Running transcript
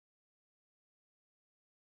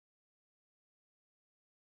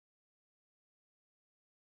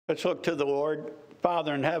Let's look to the Lord.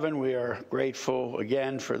 Father in heaven, we are grateful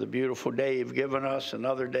again for the beautiful day you've given us,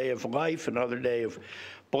 another day of life, another day of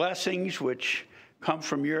blessings which come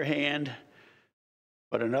from your hand,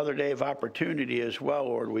 but another day of opportunity as well,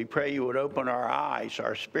 Lord. We pray you would open our eyes,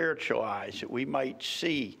 our spiritual eyes, that we might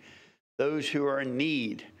see those who are in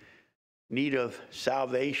need of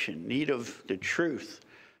salvation, need of the truth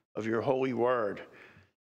of your holy word.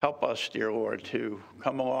 Help us, dear Lord, to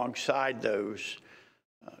come alongside those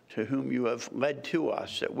to whom you have led to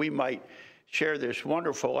us, that we might share this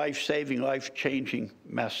wonderful, life-saving, life-changing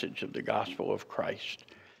message of the gospel of Christ.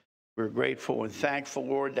 We're grateful and thankful,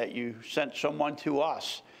 Lord, that you sent someone to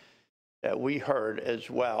us that we heard as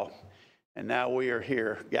well. And now we are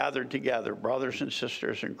here, gathered together, brothers and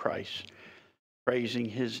sisters in Christ, praising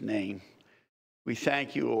his name. We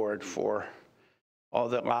thank you, Lord, for all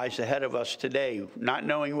that lies ahead of us today, not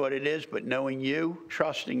knowing what it is, but knowing you,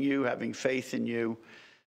 trusting you, having faith in you,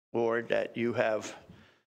 Lord, that you have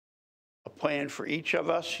a plan for each of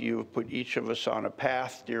us. You have put each of us on a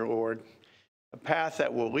path, dear Lord, a path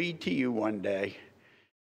that will lead to you one day.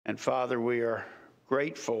 And Father, we are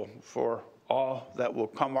grateful for all that will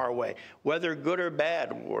come our way, whether good or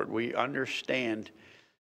bad, Lord. We understand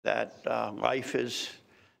that life is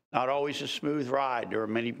not always a smooth ride. There are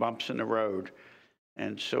many bumps in the road.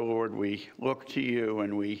 And so, Lord, we look to you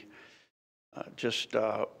and we just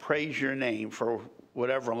praise your name for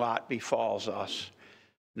whatever lot befalls us,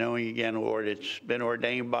 knowing again, Lord, it's been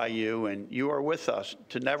ordained by you, and you are with us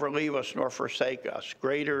to never leave us nor forsake us.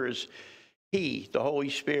 Greater is he, the Holy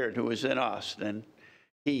Spirit, who is in us than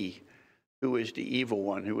he who is the evil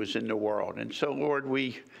one who is in the world. And so, Lord,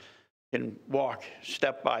 we can walk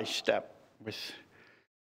step by step with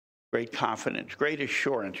great confidence, great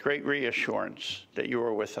assurance, great reassurance that you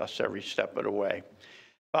are with us every step of the way.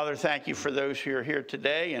 Father, thank you for those who are here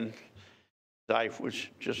today. And I was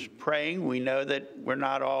just praying. We know that we're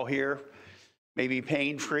not all here maybe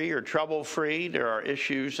pain-free or trouble-free. There are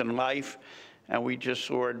issues in life, and we just,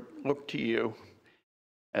 Lord, look to you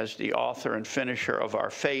as the author and finisher of our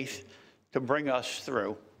faith to bring us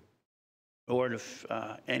through. Lord, if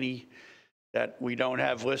any that we don't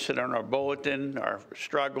have listed on our bulletin are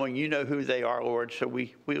struggling, you know who they are, Lord, so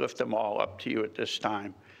we lift them all up to you at this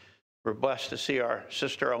time. We're blessed to see our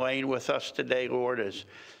sister Elaine with us today, Lord, as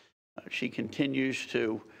she continues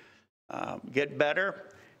to get better,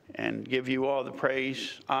 and give you all the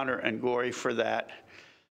praise, honor, and glory for that.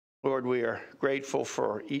 Lord, we are grateful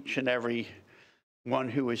for each and every one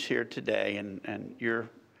who is here today, and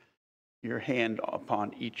your hand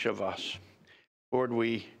upon each of us. Lord,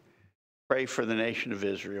 we pray for the nation of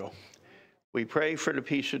Israel. We pray for the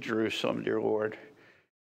peace of Jerusalem, dear Lord.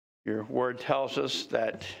 Your word tells us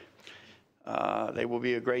that they will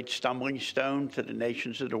be a great stumbling stone to the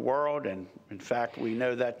nations of the world. And in fact, we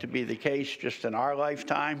know that to be the case just in our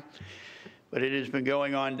lifetime. But it has been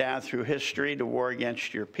going on down through history, the war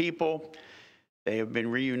against your people. They have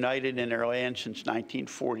been reunited in their land since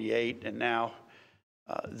 1948. And now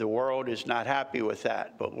the world is not happy with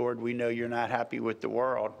that. But Lord, we know you're not happy with the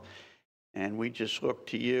world. And we just look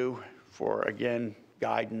to you for, again,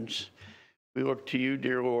 guidance. We look to you,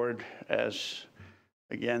 dear Lord, as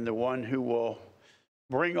again, the one who will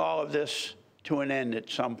bring all of this to an end at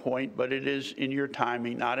some point, but it is in your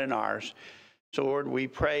timing, not in ours. So, Lord, we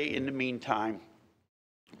pray in the meantime.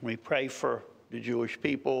 We pray for the Jewish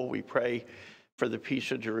people. We pray for the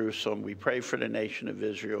peace of Jerusalem. We pray for the nation of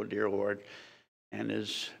Israel, dear Lord. And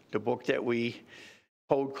as the book that we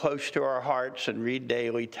hold close to our hearts and read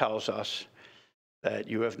daily tells us, that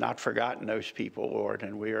you have not forgotten those people, Lord,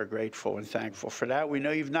 and we are grateful and thankful for that. We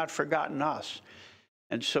know you've not forgotten us.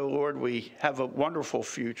 And so, Lord, we have a wonderful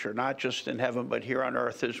future, not just in heaven, but here on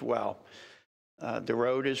earth as well. The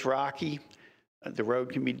road is rocky. The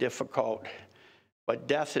road can be difficult. But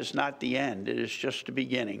death is not the end. It is just the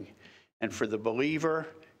beginning. And for the believer,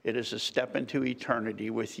 it is a step into eternity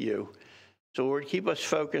with you. So, Lord, keep us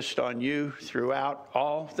focused on you throughout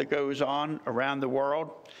all that goes on around the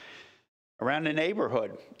world, around the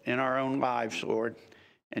neighborhood, in our own lives, Lord.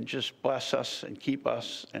 And just bless us and keep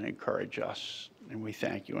us and encourage us. And we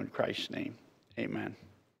thank you in Christ's name. Amen.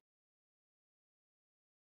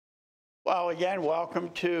 Well, again, welcome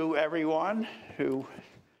to everyone who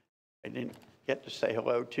I didn't get to say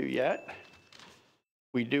hello to yet.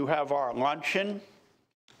 We do have our luncheon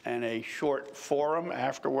and a short forum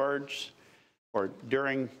afterwards or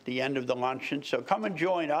during the end of the luncheon. So come and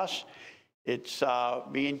join us. It's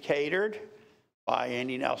being catered by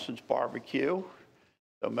Andy Nelson's Barbecue.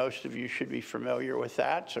 So most of you should be familiar with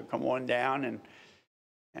that. So come on down and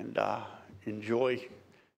enjoy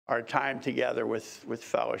our time together with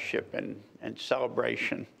fellowship and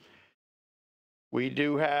celebration. We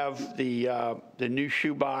do have the new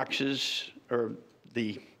shoe boxes, or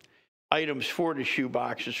the items for the shoe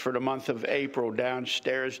boxes for the month of April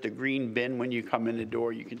downstairs, the green bin when you come in the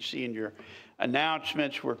door. You can see in your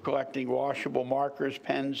announcements, we're collecting washable markers,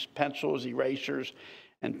 pens, pencils, erasers,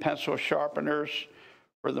 and pencil sharpeners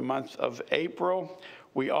for the month of April.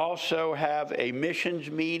 We also have a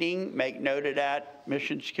missions meeting. Make note of that,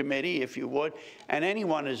 missions committee, if you would. And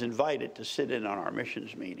anyone is invited to sit in on our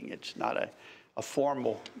missions meeting. It's not a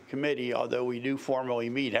formal committee, although we do formally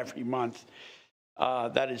meet every month.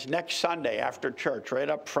 That is next Sunday after church, right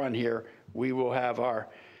up front here. We will have our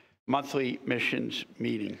monthly missions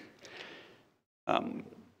meeting.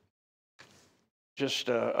 Just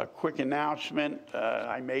a quick announcement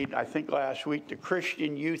I made, I think last week, the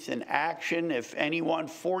Christian Youth in Action. If anyone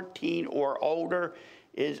 14 or older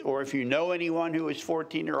is, or if you know anyone who is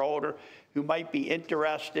 14 or older who might be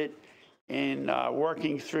interested in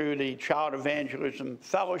working through the Child Evangelism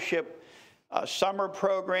Fellowship summer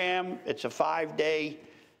program, it's a 5-day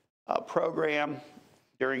program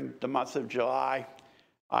during the month of July.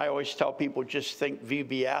 I always tell people just think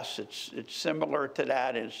VBS. It's similar to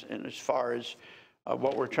that as far as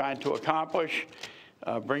what we're trying to accomplish,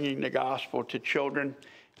 bringing the gospel to children.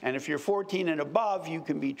 And if you're 14 and above, you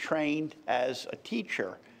can be trained as a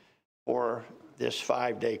teacher for this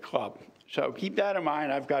 5-day club. So keep that in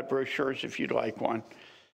mind. I've got brochures if you'd like one.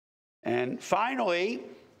 And finally,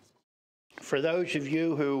 for those of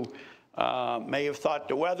you who may have thought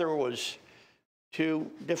the weather was too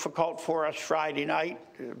difficult for us Friday night,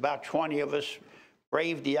 about 20 of us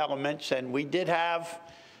braved the elements, and we did have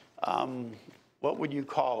what would you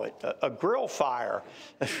call it? A grill fire.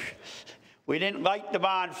 We didn't light the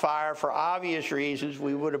bonfire for obvious reasons.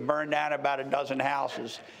 We would have burned down about a dozen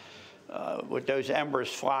houses with those embers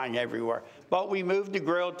flying everywhere. But we moved the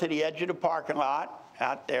grill to the edge of the parking lot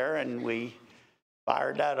out there, and we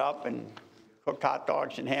fired that up and cooked hot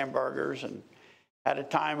dogs and hamburgers and had a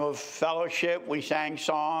time of fellowship. We sang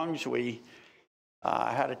songs. We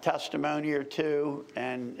had a testimony or two,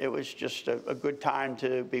 and it was just a good time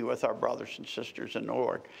to be with our brothers and sisters in the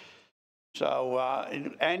Lord. So,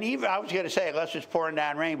 and even, I was going to say, unless it's pouring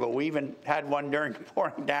down rain, but we even had one during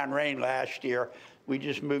pouring down rain last year. We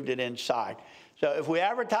just moved it inside. So if we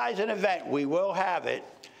advertise an event, we will have it,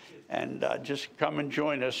 and just come and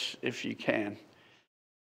join us if you can.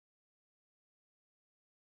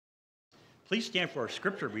 Please stand for our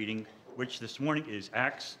scripture reading, which this morning is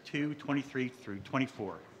Acts 2:23 through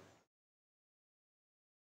 24.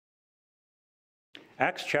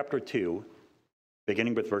 Acts chapter 2,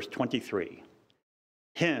 beginning with verse 23.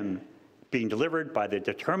 Him, being delivered by the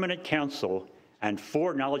determinate counsel and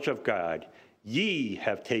foreknowledge of God, ye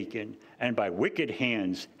have taken, and by wicked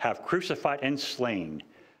hands have crucified and slain,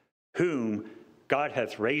 whom God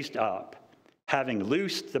hath raised up, having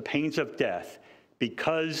loosed the pains of death,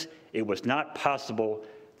 because it was not possible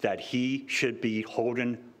that he should be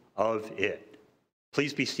holden of it.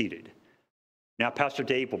 Please be seated. Now, Pastor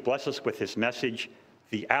Dave will bless us with his message,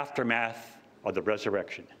 The Aftermath of the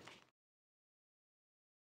Resurrection.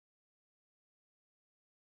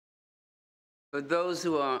 For those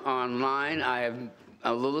who are online, I am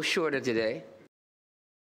a little shorter today.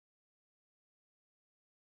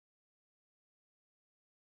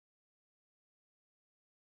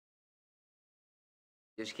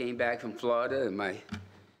 Just came back from Florida, and my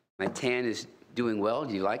tan is doing well.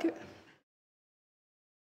 Do you like it?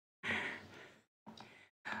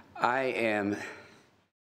 I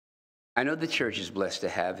know the church is blessed to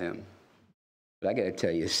have him, but I got to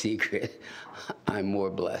tell you a secret. I'm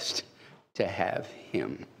more blessed to have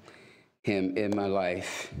him in my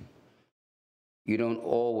life. You don't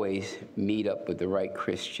always meet up with the right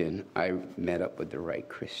Christian. I met up with the right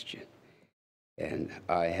Christian, and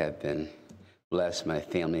I have been blessed. My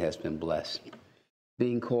family has been blessed.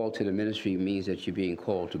 Being called to the ministry means that you're being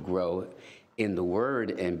called to grow in the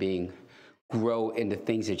Word and grow in the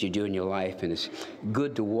things that you do in your life. And it's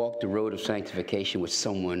good to walk the road of sanctification with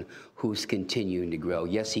someone who's continuing to grow.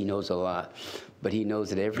 Yes, he knows a lot, but he knows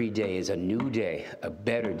that every day is a new day, a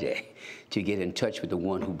better day, to get in touch with the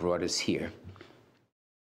one who brought us here.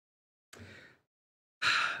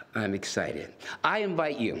 I'm excited. I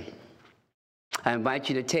invite you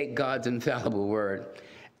to take God's infallible word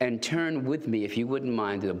and turn with me, if you wouldn't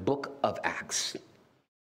mind, to the book of Acts.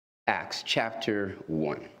 Acts chapter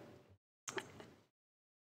 1.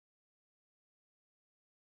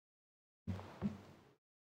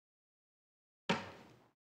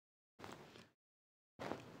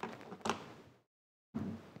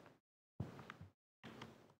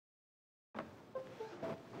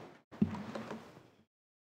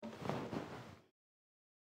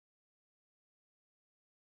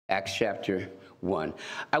 Acts chapter 1.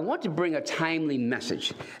 I want to bring a timely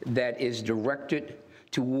message that is directed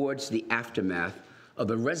towards the aftermath of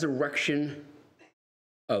the resurrection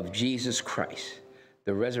of Jesus Christ.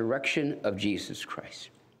 The resurrection of Jesus Christ.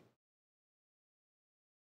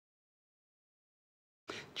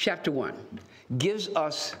 Chapter 1 gives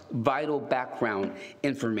us vital background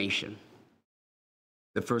information.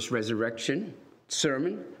 The first resurrection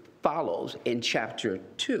sermon follows in chapter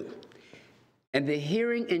 2. And the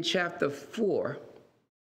hearing in chapter 4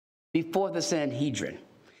 before the Sanhedrin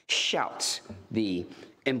shouts the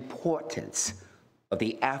importance of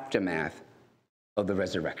the aftermath of the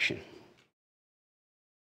resurrection.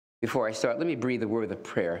 Before I start, let me breathe a word of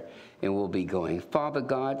prayer and we'll be going. Father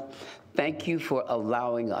God, thank you for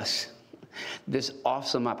allowing us this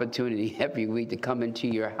awesome opportunity every week to come into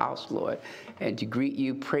your house, Lord, and to greet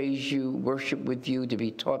you, praise you, worship with you, to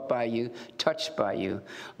be taught by you, touched by you.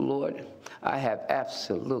 Lord, I have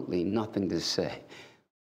absolutely nothing to say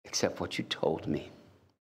except what you told me.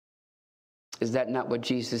 Is that not what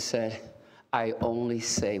Jesus said? I only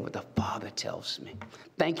say what the Father tells me.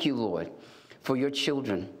 Thank you, Lord, for your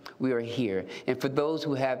children. We are here. And for those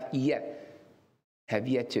who have yet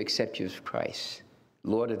to accept you as Christ,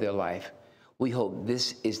 Lord of their life, we hope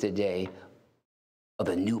this is the day of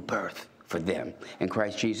the new birth for them. In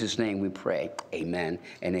Christ Jesus' name we pray. Amen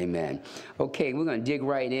and amen. Okay, we're going to dig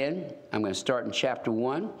right in. I'm going to start in chapter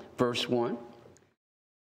 1, verse 1.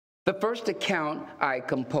 The first account I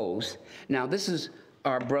composed. Now, this is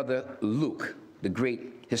our brother Luke, the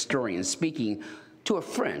great historian, speaking to a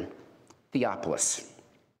friend, Theophilus.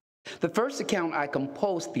 The first account I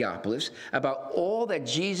composed, Theophilus, about all that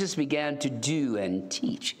Jesus began to do and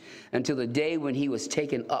teach until the day when he was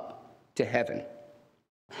taken up to heaven,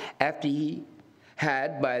 after he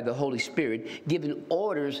had, by the Holy Spirit, given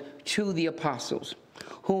orders to the apostles,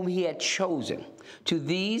 whom he had chosen. To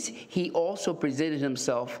these he also presented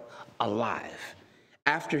himself alive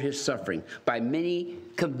after his suffering by many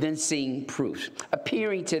convincing proofs,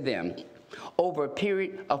 appearing to them over a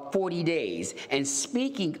period of 40 days, and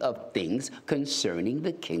speaking of things concerning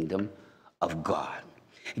the kingdom of God.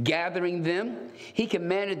 Gathering them, he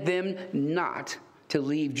commanded them not to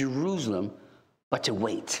leave Jerusalem, but to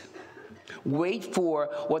wait. Wait for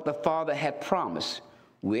what the Father had promised,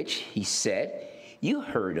 which he said, you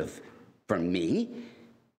heard of from me.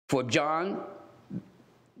 For John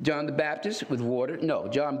baptized with water,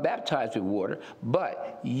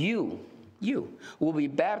 but you will be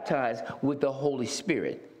baptized with the Holy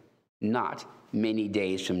Spirit not many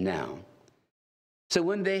days from now. So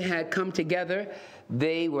when they had come together,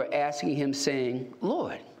 they were asking him, saying,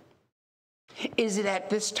 Lord, is it at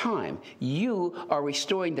this time you are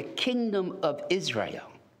restoring the kingdom of Israel?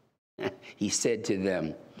 He said to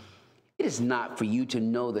them, it is not for you to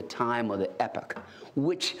know the time or the epoch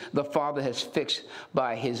which the Father has fixed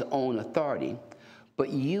by his own authority, but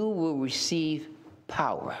you will receive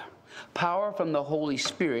power. Power from the Holy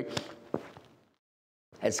Spirit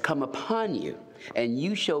has come upon you, and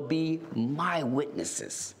you shall be my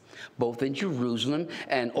witnesses, both in Jerusalem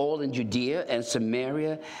and all in Judea and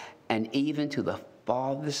Samaria, and even to the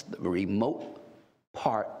farthest remote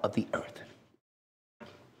part of the earth.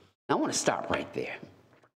 I want to stop right there.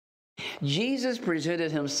 Jesus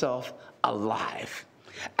presented himself alive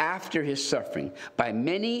after his suffering by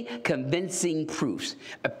many convincing proofs,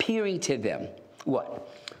 appearing to them, what?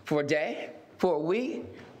 For a day? For a week?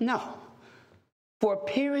 No. For a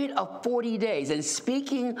period of 40 days, and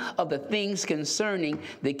speaking of the things concerning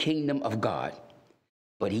the kingdom of God.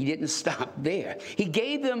 But he didn't stop there. He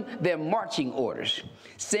gave them their marching orders,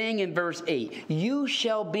 saying in verse 8, you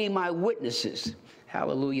shall be my witnesses.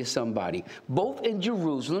 Hallelujah, somebody. Both in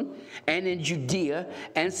Jerusalem and in Judea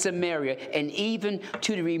and Samaria, and even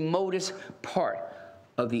to the remotest part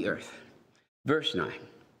of the earth. Verse 9.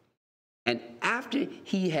 And after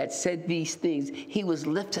he had said these things, he was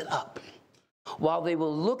lifted up while they were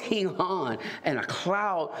looking on, and a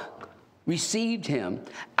cloud received him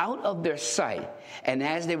out of their sight. And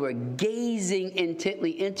as they were gazing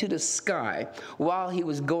intently into the sky while he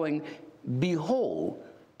was going, behold,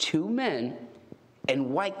 two men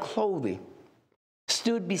in white clothing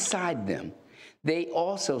stood beside them. They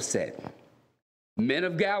also said, men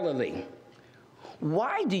of Galilee,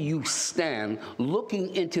 why do you stand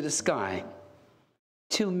looking into the sky?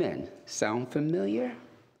 Two men. Sound familiar?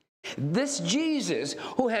 This Jesus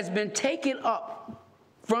who has been taken up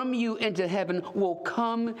from you into heaven will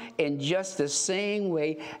come in just the same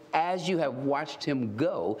way as you have watched him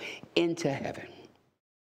go into heaven.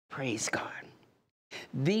 Praise God.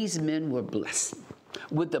 These men were blessed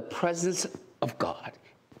with the presence of God,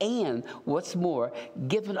 and what's more,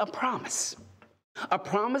 given a promise. A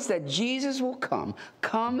promise that Jesus will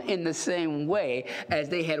come in the same way as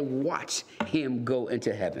they had watched him go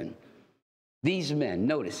into heaven. These men,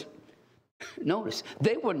 notice,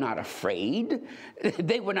 they were not afraid.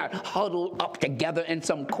 They were not huddled up together in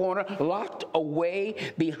some corner, locked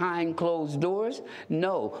away behind closed doors.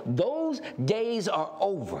 No, those days are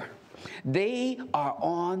over. They are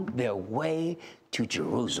on their way to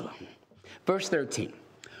Jerusalem. Verse 13.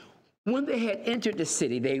 When they had entered the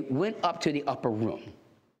city, they went up to the upper room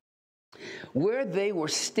where they were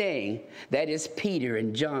staying, that is Peter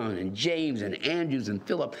and John and James and Andrew and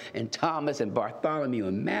Philip and Thomas and Bartholomew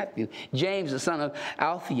and Matthew, James the son of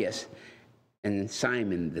Alphaeus and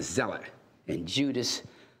Simon the Zealot and Judas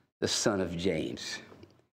the son of James.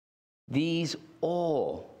 These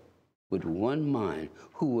all with one mind,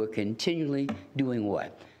 who were continually doing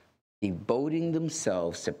what? Devoting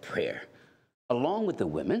themselves to prayer, along with the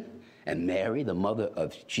women and Mary, the mother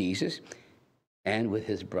of Jesus, and with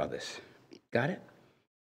his brothers. Got it?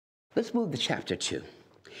 Let's move to chapter 2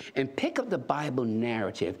 and pick up the Bible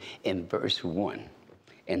narrative in verse 1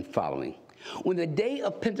 and following. When the day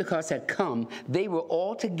of Pentecost had come, they were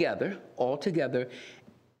all together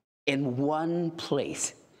in one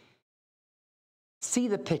place. See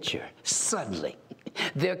the picture. Suddenly,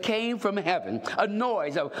 there came from heaven a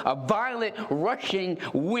noise, a violent rushing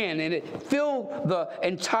wind, and it filled the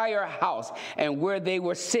entire house and where they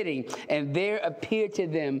were sitting. And there appeared to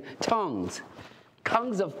them tongues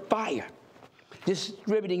of fire,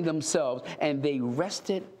 distributing themselves, and they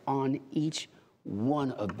rested on each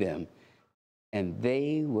one of them. And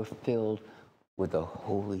they were filled with the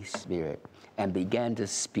Holy Spirit and began to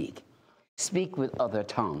speak with other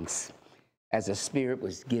tongues, as the Spirit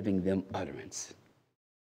was giving them utterance.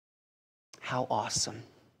 How awesome.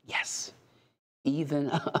 Yes,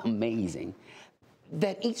 even amazing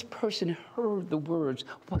that each person heard the words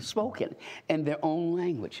spoken in their own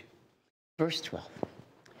language. Verse 12.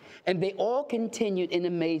 And they all continued in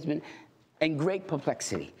amazement and great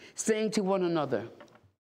perplexity, saying to one another,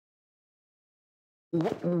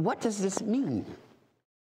 what does this mean?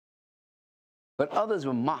 But others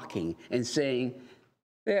were mocking and saying,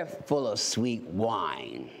 they're full of sweet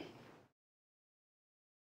wine.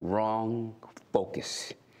 Wrong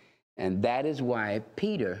focus. And that is why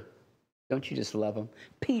Peter, don't you just love him?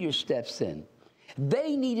 Peter steps in.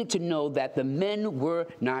 They needed to know that the men were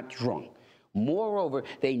not drunk. Moreover,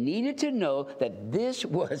 they needed to know that this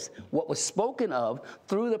was what was spoken of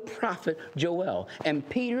through the prophet Joel. And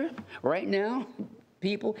Peter, right now,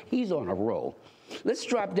 people, he's on a roll. Let's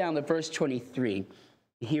drop down to verse 23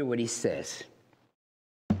 to hear what he says.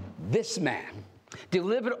 This man,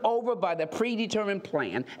 delivered over by the predetermined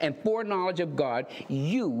plan and foreknowledge of God,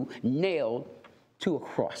 you nailed to a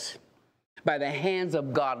cross by the hands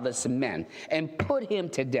of godless men and put him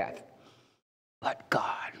to death. But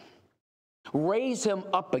God raised him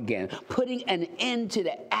up again, putting an end to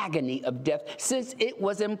the agony of death, since it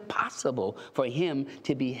was impossible for him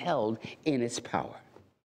to be held in its power.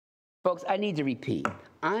 Folks, I need to repeat.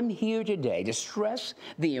 I'm here today to stress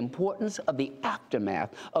the importance of the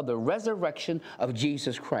aftermath of the resurrection of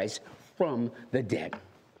Jesus Christ from the dead.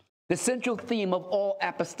 The central theme of all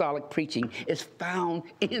apostolic preaching is found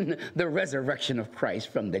in the resurrection of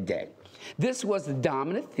Christ from the dead. This was the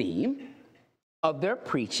dominant theme of their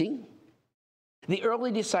preaching. The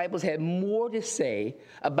early disciples had more to say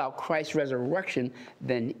about Christ's resurrection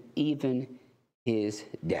than even his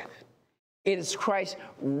death. It is Christ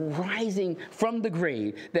rising from the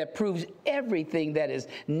grave that proves everything that is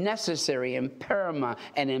necessary and paramount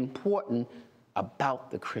and important about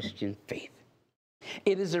the Christian faith.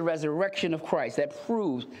 It is the resurrection of Christ that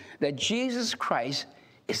proves that Jesus Christ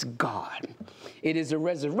is God. It is the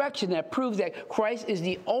resurrection that proves that Christ is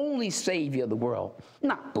the only Savior of the world.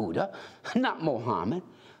 Not Buddha, not Mohammed,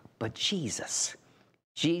 but Jesus.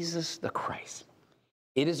 Jesus the Christ.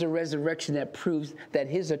 It is a resurrection that proves that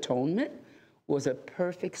his atonement was a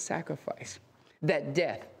perfect sacrifice. That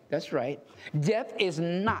death, that's right, death is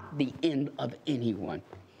not the end of anyone.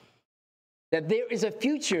 That there is a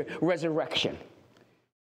future resurrection.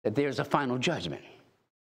 That there's a final judgment.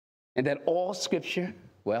 And that all Scripture,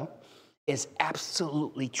 well, is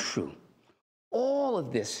absolutely true. All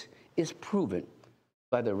of this is proven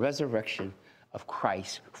by the resurrection of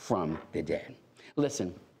Christ from the dead.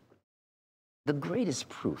 Listen, the greatest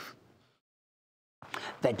proof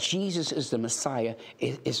that Jesus is the Messiah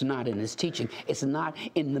is not in his teaching. It's not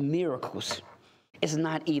in the miracles. It's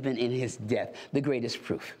not even in his death, the greatest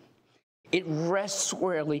proof. It rests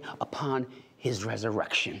squarely upon his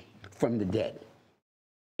resurrection from the dead.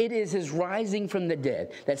 It is his rising from the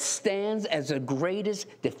dead that stands as the greatest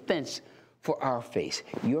defense for our faith,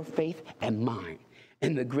 your faith and mine,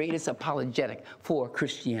 and the greatest apologetic for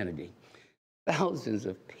Christianity. Thousands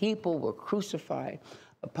of people were crucified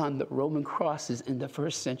upon the Roman crosses in the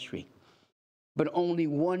first century. But only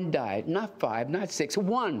one died, not 5, not 6,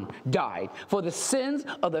 one died for the sins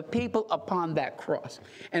of the people upon that cross.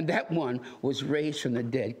 And that one was raised from the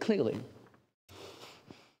dead. Clearly,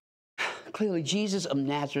 Jesus of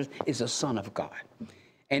Nazareth is the Son of God.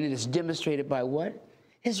 And it is demonstrated by what?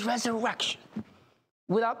 His resurrection.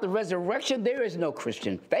 Without the resurrection, there is no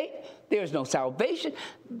Christian faith. There is no salvation.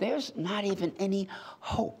 There's not even any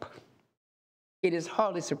hope. It is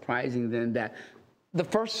hardly surprising then that the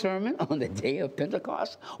first sermon on the day of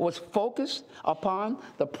Pentecost was focused upon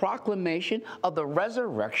the proclamation of the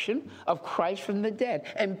resurrection of Christ from the dead.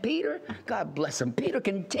 And Peter, God bless him, Peter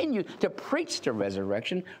continued to preach the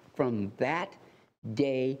resurrection from that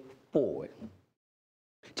day forward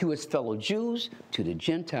to his fellow Jews, to the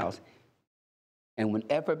Gentiles. And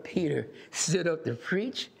whenever Peter stood up to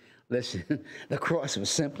preach, listen, the cross was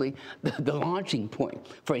simply the launching point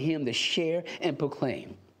for him to share and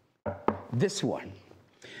proclaim. This one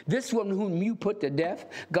whom you put to death,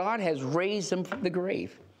 God has raised him from the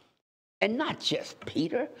grave. And not just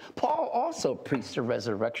Peter. Paul also preached the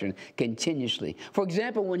resurrection continuously. For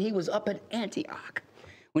example, when he was up at Antioch,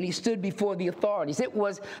 when he stood before the authorities, it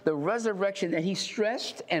was the resurrection that he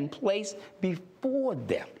stressed and placed before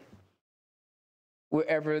them.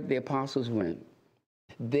 Wherever the apostles went,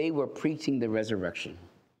 they were preaching the resurrection.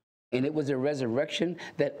 And it was a resurrection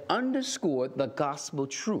that underscored the gospel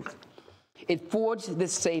truth. It forged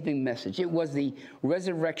this saving message. It was the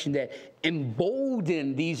resurrection that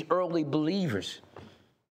emboldened these early believers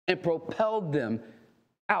and propelled them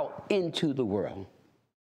out into the world.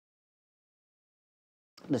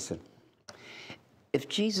 Listen, if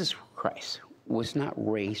Jesus Christ was not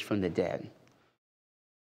raised from the dead,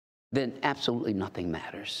 then absolutely nothing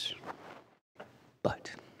matters. But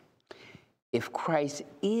if Christ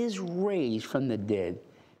is raised from the dead,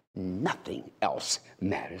 nothing else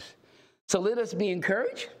matters. So let us be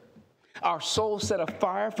encouraged. Our souls set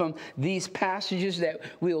afire from these passages that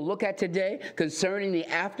we'll look at today concerning the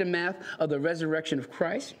aftermath of the resurrection of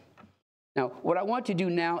Christ. Now, what I want to do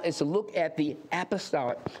now is to look at the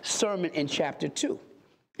apostolic sermon in chapter 2.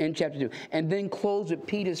 And then close with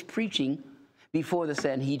Peter's preaching before the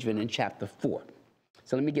Sanhedrin in chapter 4.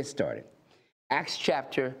 So let me get started. Acts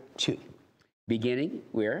chapter 2, beginning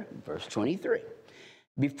where? Verse 23.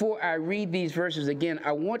 Before I read these verses again,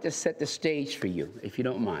 I want to set the stage for you, if you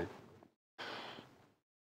don't mind.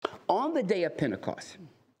 On the day of Pentecost,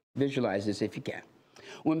 visualize this if you can,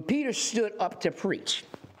 when Peter stood up to preach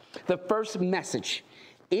the first message,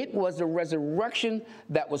 it was the resurrection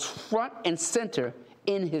that was front and center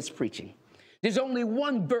in his preaching. There's only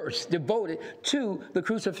one verse devoted to the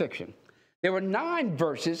crucifixion. There were 9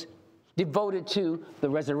 verses devoted to the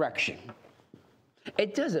resurrection.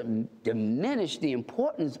 It doesn't diminish the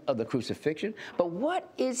importance of the crucifixion, but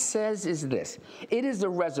what it says is this. It is the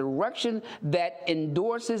resurrection that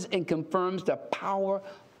endorses and confirms the power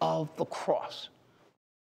of the cross.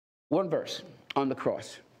 One verse on the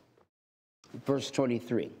cross, verse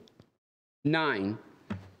 23. 9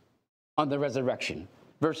 on the resurrection,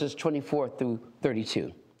 verses 24 through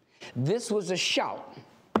 32. This was a shout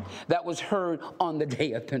that was heard on the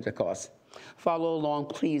day of Pentecost. Follow along,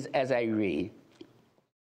 please, as I read.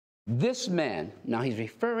 This man, now he's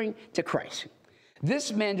referring to Christ,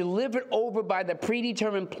 this man delivered over by the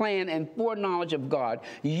predetermined plan and foreknowledge of God,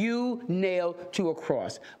 you nailed to a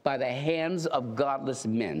cross by the hands of godless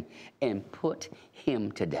men and put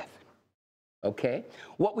him to death. Okay?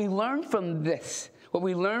 What we learn from this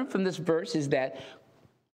verse is that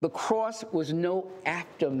the cross was no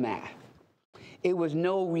aftermath. It was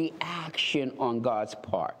no reaction on God's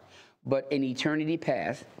part, but in eternity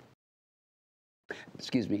past,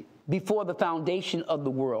 before the foundation of the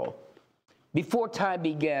world, before time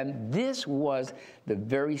began, this was the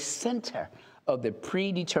very center of the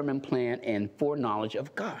predetermined plan and foreknowledge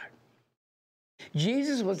of God.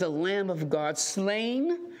 Jesus was the Lamb of God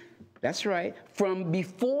slain, that's right, from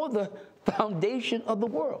before the foundation of the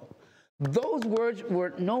world. Those words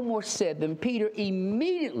were no more said than Peter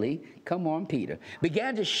immediately, come on, Peter,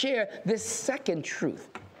 began to share this second truth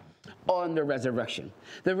on the resurrection.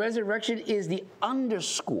 The resurrection is the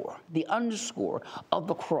underscore of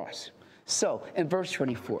the cross. So, in verse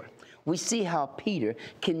 24, we see how Peter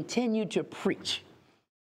continued to preach.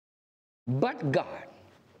 But God,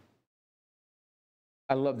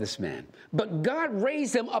 I love this man, but God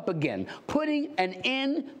raised him up again, putting an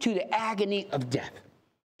end to the agony of death.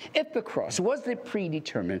 If the cross was the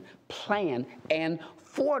predetermined plan and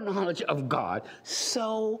foreknowledge of God,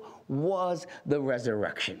 so was the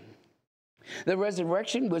resurrection. The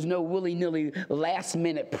resurrection was no willy-nilly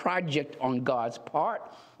last-minute project on God's part.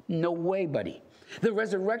 No way, buddy. The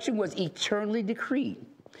resurrection was eternally decreed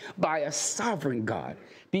by a sovereign God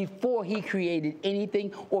before he created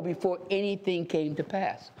anything or before anything came to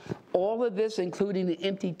pass. All of this, including the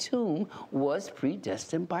empty tomb, was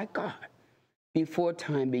predestined by God before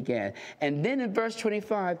time began. And then in verse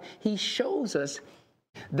 25, he shows us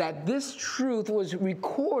that this truth was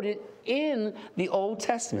recorded in the Old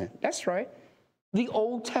Testament. That's right, the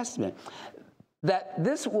Old Testament. That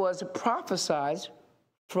this was prophesied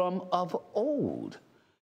from of old.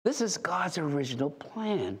 This is God's original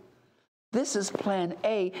plan. This is plan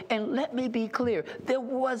A, and let me be clear, there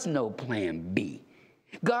was no plan B.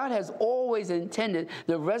 God has always intended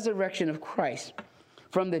the resurrection of Christ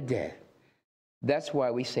from the dead. That's why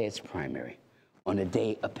we say it's primary on the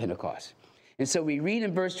day of Pentecost. And so we read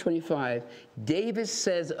in verse 25, David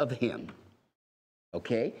says of him,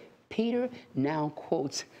 okay? Peter now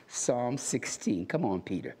quotes Psalm 16. Come on,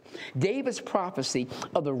 Peter. David's prophecy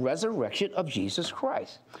of the resurrection of Jesus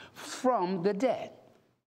Christ from the dead.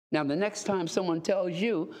 Now, the next time someone tells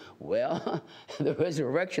you, well, the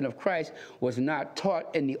resurrection of Christ was not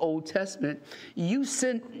taught in the Old Testament, don't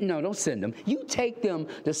send them. You take them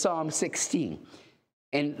to Psalm 16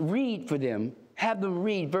 and read for them, have them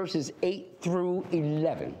read verses 8 through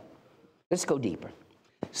 11. Let's go deeper.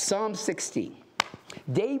 Psalm 16.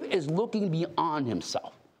 David is looking beyond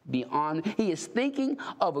himself. He is thinking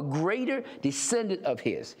of a greater descendant of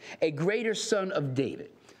his, a greater son of David.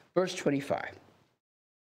 Verse 25.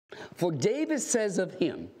 For David says of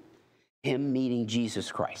him meaning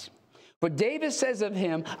Jesus Christ. For David says of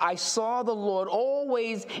him, I saw the Lord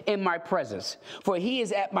always in my presence, for he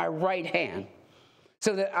is at my right hand,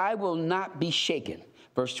 so that I will not be shaken.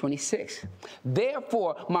 Verse 26.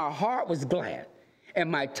 Therefore my heart was glad, and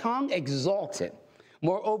my tongue exalted.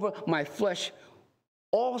 Moreover, my flesh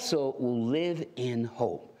also will live in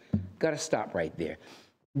hope. Got to stop right there.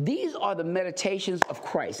 These are the meditations of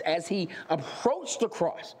Christ as he approached the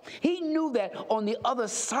cross. He knew that on the other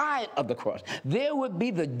side of the cross, there would be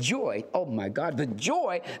the joy, oh my God, the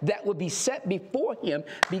joy that would be set before him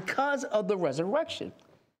because of the resurrection.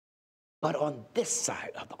 But on this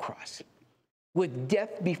side of the cross, with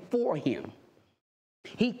death before him,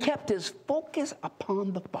 he kept his focus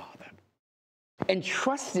upon the Father and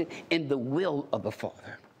trusted in the will of the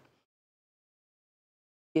Father.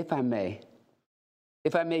 If I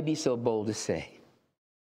may be so bold to say,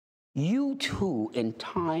 you too in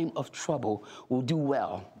time of trouble will do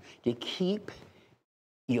well to keep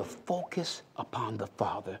your focus upon the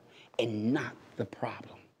Father and not the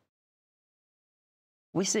problem.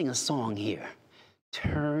 We sing a song here,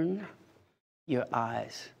 turn your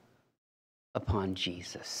eyes upon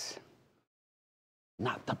Jesus,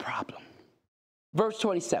 not the problem. Verse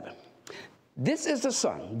 27, this is the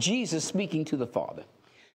Son, Jesus speaking to the Father.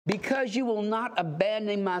 Because you will not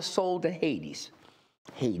abandon my soul to Hades.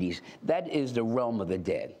 Hades, that is the realm of the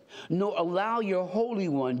dead. Nor allow your Holy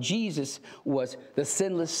One, Jesus was the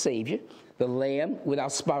sinless Savior, the Lamb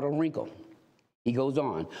without spot or wrinkle. He goes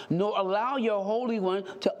on. Nor allow your Holy One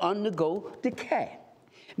to undergo decay.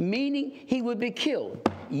 Meaning he would be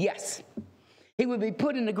killed. Yes. He would be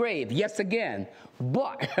put in the grave, yes again,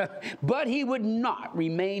 but he would not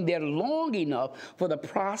remain there long enough for the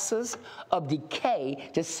process of decay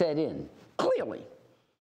to set in, clearly,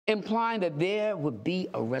 implying that there would be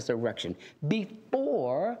a resurrection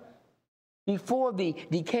before the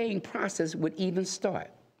decaying process would even start.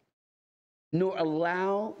 Nor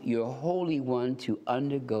allow your Holy One to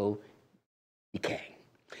undergo decay.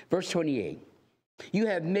 Verse 28, you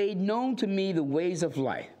have made known to me the ways of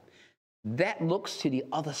life. That looks to the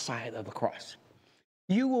other side of the cross.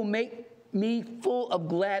 You will make me full of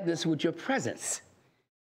gladness with your presence.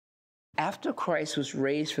 After Christ was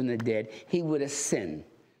raised from the dead, he would ascend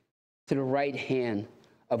to the right hand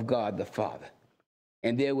of God the Father.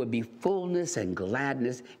 And there would be fullness and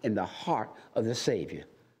gladness in the heart of the Savior.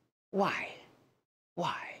 Why?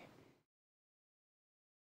 Why?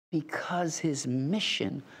 Because his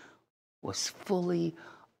mission was fully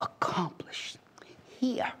accomplished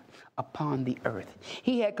here upon the earth.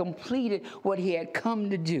 He had completed what he had come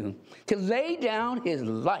to do, to lay down his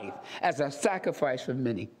life as a sacrifice for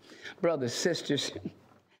many. Brothers, sisters,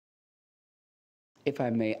 if I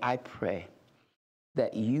may, I pray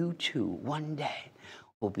that you too one day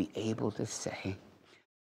will be able to say,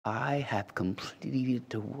 I have completed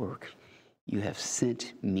the work you have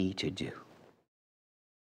sent me to do.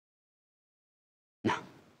 Now,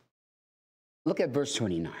 Look at verse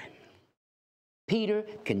 29. Peter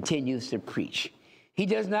continues to preach. He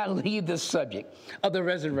does not leave the subject of the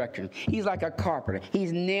resurrection. He's like a carpenter.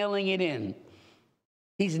 He's nailing it in.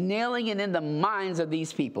 He's nailing it in the minds of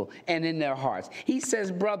these people and in their hearts. He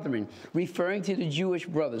says, brethren, referring to the Jewish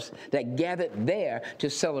brothers that gathered there to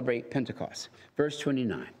celebrate Pentecost. Verse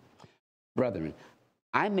 29. Brethren,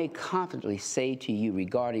 I may confidently say to you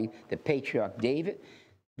regarding the patriarch David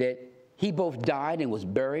that he both died and was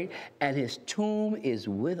buried, and his tomb is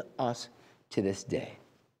with us to this day.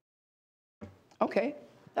 Okay,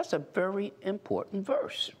 that's a very important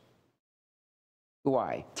verse.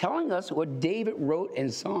 Why? Telling us what David wrote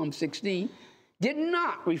in Psalm 16 did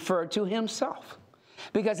not refer to himself,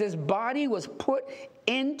 because his body was put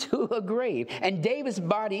into a grave, and David's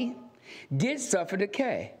body did suffer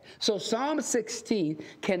decay. So Psalm 16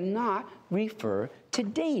 cannot refer to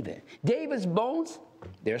David. David's bones,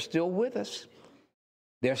 they're still with us.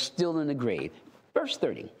 They're still in the grave. Verse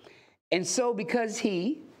 30. And so because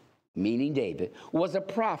he, meaning David, was a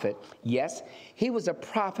prophet, yes, he was a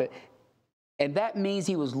prophet, and that means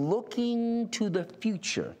he was looking to the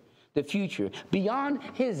future beyond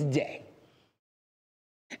his day,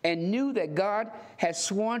 and knew that God had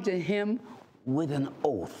sworn to him with an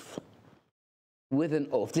oath,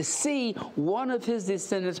 to see one of his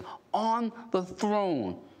descendants on the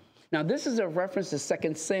throne. Now, this is a reference to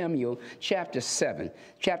 2 Samuel chapter 7,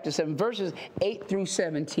 verses 8 through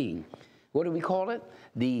 17. What do we call it?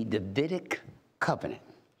 The Davidic covenant.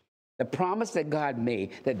 The promise that God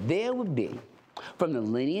made that there would be, from the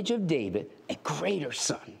lineage of David, a greater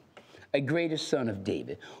son of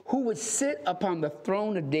David, who would sit upon the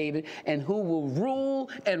throne of David and who will rule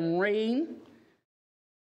and reign.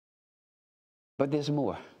 But there's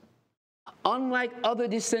more. Unlike other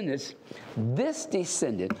descendants, this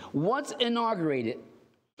descendant, once inaugurated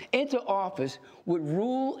into office, would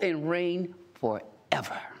rule and reign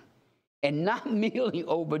forever. And not merely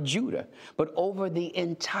over Judah, but over the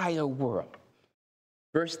entire world.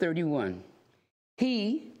 Verse 31.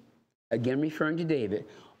 He, again referring to David,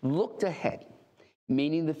 looked ahead,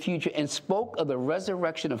 meaning the future, and spoke of the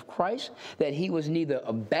resurrection of Christ, that he was neither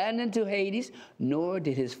abandoned to Hades, nor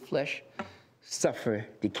did his flesh suffer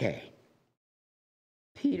decay.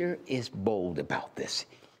 Peter is bold about this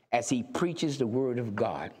as he preaches the word of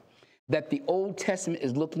God, that the Old Testament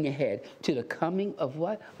is looking ahead to the coming of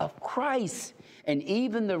what? Of Christ, and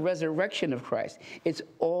even the resurrection of Christ. It's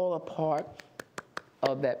all a part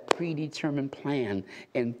of that predetermined plan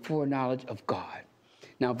and foreknowledge of God.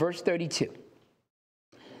 Now, verse 32.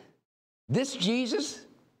 This Jesus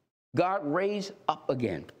God raised up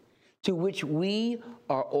again, to which we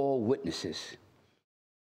are all witnesses.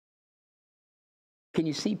 Can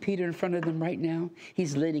you see Peter in front of them right now?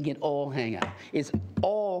 He's letting it all hang out. It's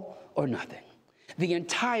all or nothing. The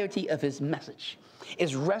entirety of his message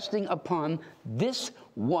is resting upon this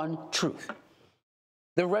one truth.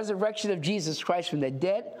 The resurrection of Jesus Christ from the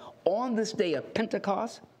dead on this day of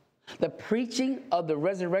Pentecost. The preaching of the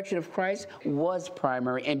resurrection of Christ was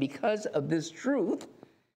primary. And because of this truth,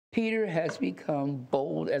 Peter has become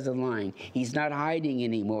bold as a lion. He's not hiding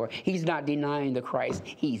anymore. He's not denying the Christ.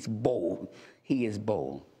 He's bold. He is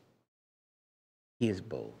bold. He is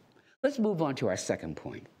bold. Let's move on to our second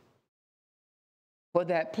point. For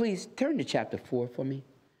that, please turn to chapter 4 for me.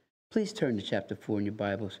 Please turn to chapter 4 in your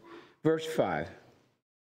Bibles. Verse 5.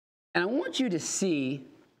 And I want you to see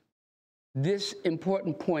this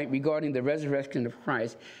important point regarding the resurrection of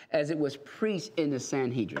Christ as it was preached in the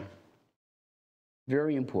Sanhedrin.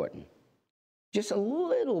 Very important. Just a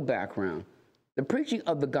little background. The preaching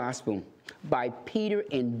of the gospel by Peter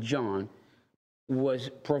and John was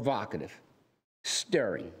provocative,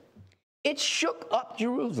 stirring. It shook up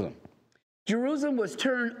Jerusalem. Jerusalem was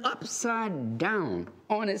turned upside down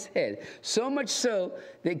on its head, so much so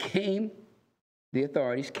that the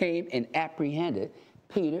authorities came and apprehended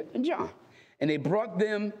Peter and John. And they brought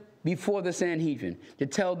them before the Sanhedrin to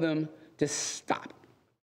tell them to stop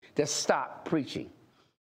preaching.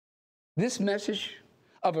 This message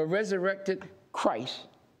of a resurrected Christ,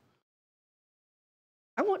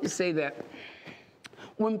 I want to say that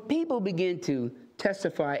when people begin to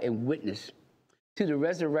testify and witness to the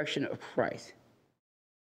resurrection of Christ,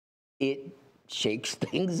 it shakes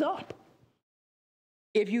things up.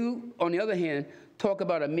 If you, on the other hand, talk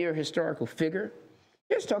about a mere historical figure,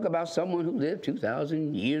 just talk about someone who lived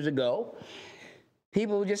 2,000 years ago,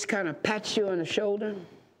 people just kind of pat you on the shoulder,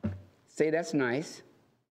 say that's nice.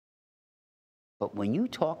 But when you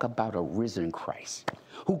talk about a risen Christ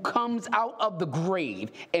who comes out of the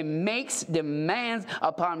grave and makes demands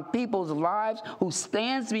upon people's lives, who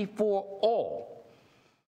stands before all,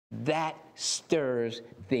 That stirs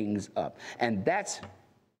things up. And that's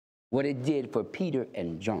what it did for Peter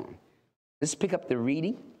and John. Let's pick up the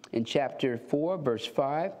reading in chapter 4, verse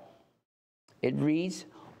 5. It reads,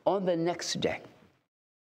 on the next day,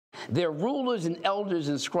 their rulers and elders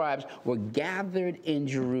and scribes were gathered in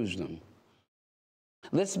Jerusalem.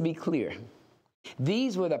 Let's be clear.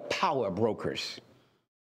 These were the power brokers.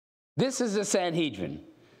 This is the Sanhedrin,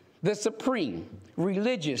 the supreme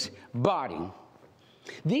religious body.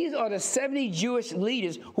 These are the 70 Jewish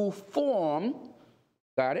leaders who form,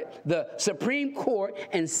 got it, the Supreme Court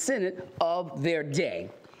and Senate of their day.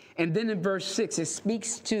 And then in verse 6, it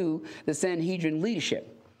speaks to the Sanhedrin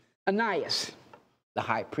leadership. Ananias, the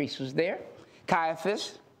high priest, was there.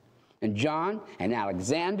 Caiaphas and John and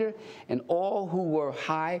Alexander and all who were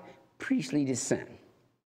high priestly descent.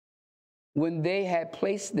 When they had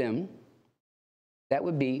placed them, that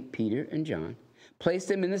would be Peter and John, placed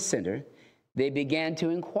them in the center, they began to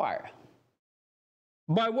inquire,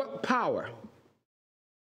 by what power,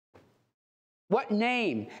 what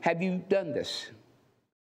name have you done this?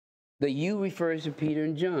 The you refers to Peter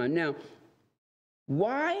and John. Now,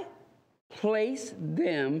 why place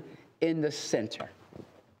them in the center?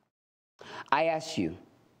 I ask you,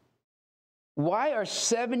 why are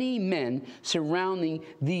 70 men surrounding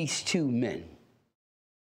these two men?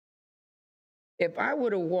 If I were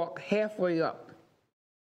to walk halfway up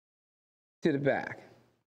to the back,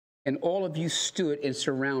 and all of you stood and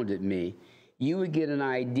surrounded me, you would get an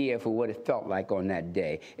idea for what it felt like on that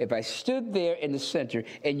day. If I stood there in the center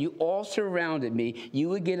and you all surrounded me, you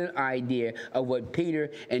would get an idea of what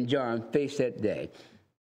Peter and John faced that day.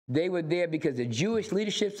 They were there because the Jewish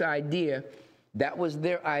leadership's idea, that was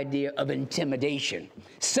their idea of intimidation.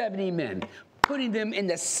 70 men, putting them in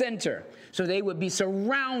the center so they would be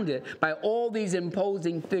surrounded by all these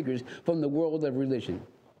imposing figures from the world of religion.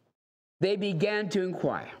 They began to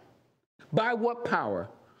inquire, by what power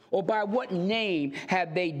or by what name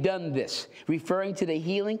have they done this? Referring to the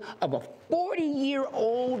healing of a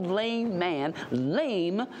 40-year-old lame man,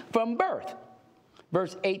 lame from birth.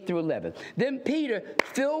 Verse 8 through 11. Then Peter,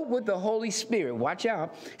 filled with the Holy Spirit, watch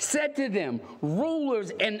out, said to them,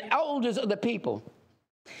 rulers and elders of the people,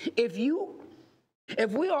 if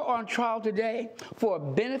we are on trial today for a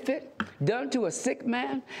benefit done to a sick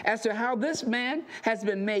man as to how this man has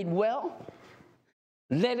been made well,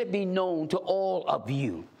 let it be known to all of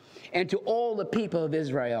you and to all the people of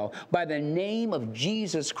Israel by the name of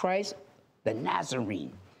Jesus Christ, the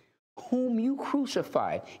Nazarene, whom you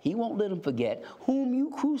crucified. He won't let him forget. Whom you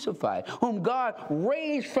crucified, whom God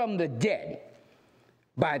raised from the dead.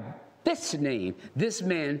 By this name, this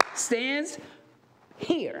man stands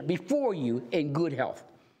here before you in good health.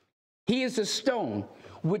 He is a stone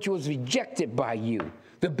which was rejected by you,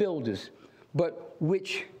 the builders, but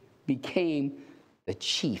which became the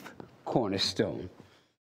chief cornerstone.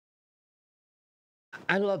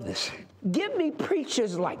 I love this. Give me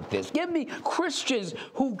preachers like this. Give me Christians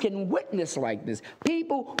who can witness like this.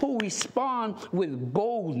 People who respond with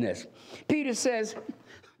boldness. Peter says,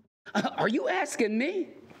 are you asking me?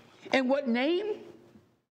 In what name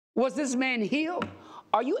was this man healed?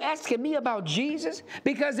 Are you asking me about Jesus?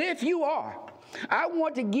 Because if you are, I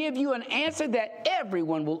want to give you an answer that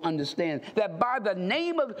everyone will understand, that by the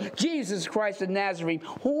name of Jesus Christ the Nazarene,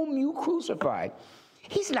 whom you crucified,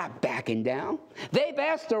 he's not backing down. They've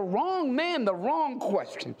asked the wrong man the wrong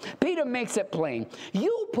question. Peter makes it plain.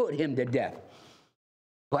 You put him to death,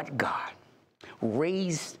 but God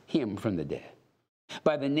raised him from the dead.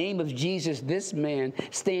 By the name of Jesus, this man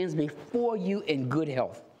stands before you in good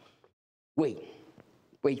health. Wait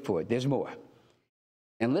for it. There's more.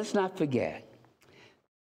 And let's not forget,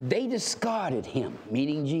 they discarded him,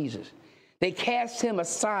 meaning Jesus. They cast him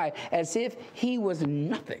aside as if he was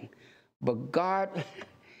nothing. But God,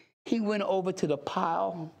 he went over to the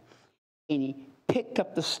pile and he picked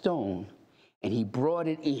up the stone and he brought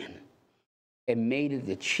it in and made it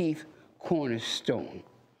the chief cornerstone.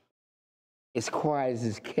 As quiet as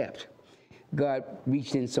it's kept, God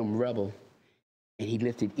reached in some rubble and he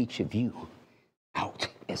lifted each of you out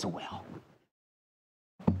as well.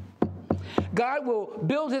 God will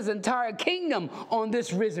build his entire kingdom on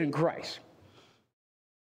this risen Christ.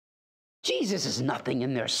 Jesus is nothing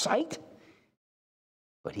in their sight,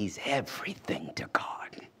 but he's everything to God.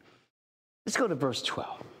 Let's go to verse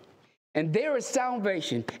 12. And there is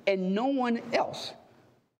salvation in no one else,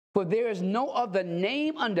 for there is no other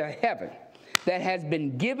name under heaven that has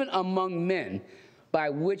been given among men by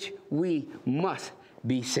which we must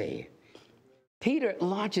be saved. Peter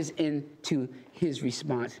launches into his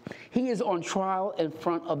response. He is on trial in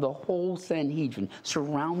front of the whole Sanhedrin,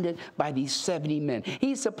 surrounded by these 70 men.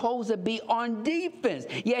 He's supposed to be on defense,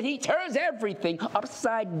 yet he turns everything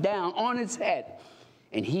upside down on its head.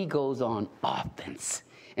 And he goes on offense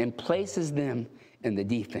and places them in the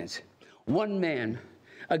defense. One man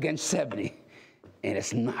against 70, and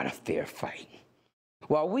it's not a fair fight.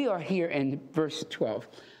 While we are here in verse 12,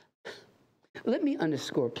 let me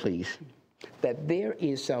underscore, please, that there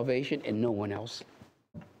is salvation in no one else.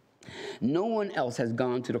 No one else has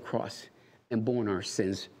gone to the cross and borne our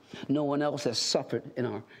sins. No one else has suffered in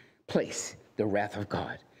our place the wrath of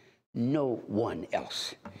God. No one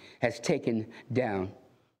else was taken down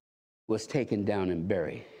and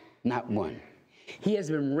buried. Not one. He has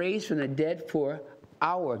been raised from the dead for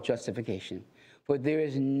our justification. For there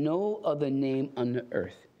is no other name on the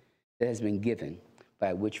earth that has been given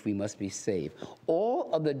by which we must be saved.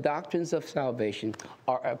 All of the doctrines of salvation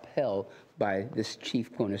are upheld by this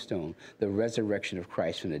chief cornerstone, the resurrection of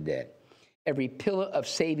Christ from the dead. Every pillar of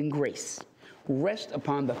saving grace rests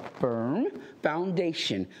upon the firm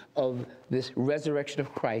foundation of this resurrection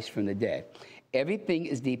of Christ from the dead. Everything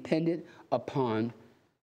is dependent upon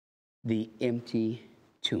the empty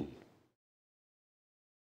tomb.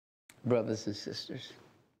 Brothers and sisters,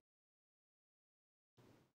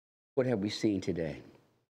 what have we seen today?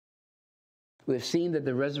 We've seen that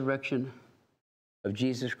the resurrection of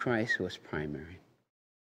Jesus Christ was primary.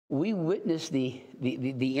 We witnessed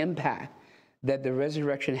the impact that the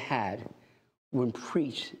resurrection had when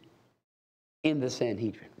preached in the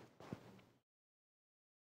Sanhedrin.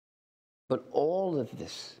 But all of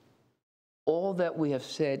this, all that we have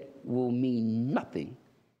said will mean nothing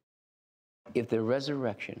if the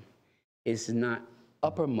resurrection is not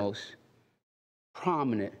uppermost,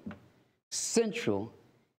 prominent, central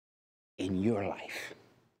in your life.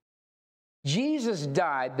 Jesus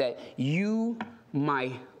died that you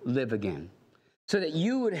might live again, so that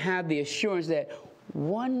you would have the assurance that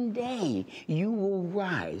one day you will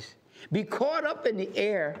rise, be caught up in the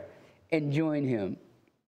air, and join him.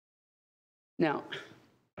 Now,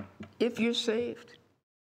 if you're saved,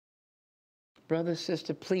 brother,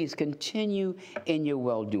 sister, please continue in your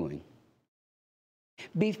well-doing.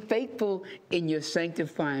 Be faithful in your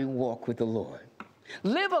sanctifying walk with the Lord.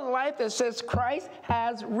 Live a life that says Christ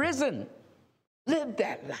has risen. Live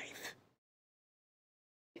that life.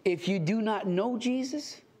 If you do not know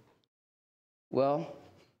Jesus, well,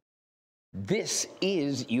 this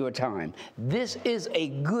is your time. This is a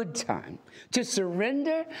good time to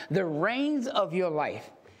surrender the reins of your life.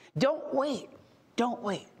 Don't wait. Don't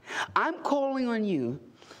wait. I'm calling on you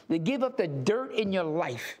to give up the dirt in your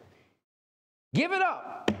life. Give it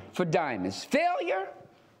up for diamonds. Failure,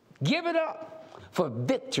 give it up for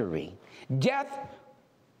victory. Death,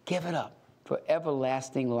 give it up for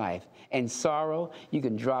everlasting life. And sorrow, you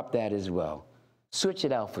can drop that as well. Switch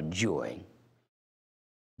it out for joy.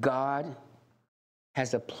 God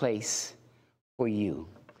has a place for you.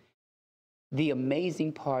 The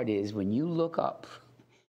amazing part is when you look up,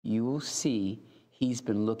 you will see he's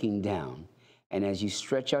been looking down. And as you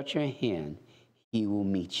stretch out your hand, he will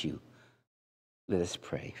meet you. Let us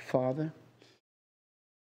pray. Father,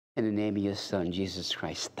 in the name of your Son, Jesus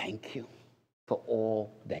Christ, thank you for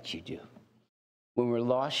all that you do. When we're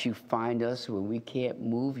lost, you find us. When we can't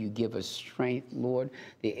move, you give us strength, Lord.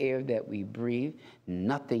 The air that we breathe,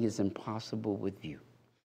 nothing is impossible with you.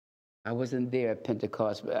 I wasn't there at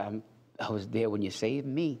Pentecost, but I was there when you saved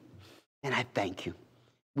me. And I thank you.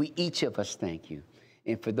 We, each of us, thank you.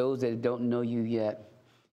 And for those that don't know you yet,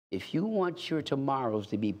 if you want your tomorrows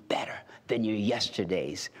to be better than your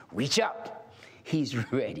yesterdays, reach up. He's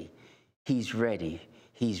ready. He's ready.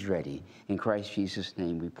 He's ready. In Christ Jesus'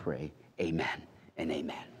 name we pray. Amen and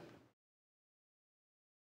amen.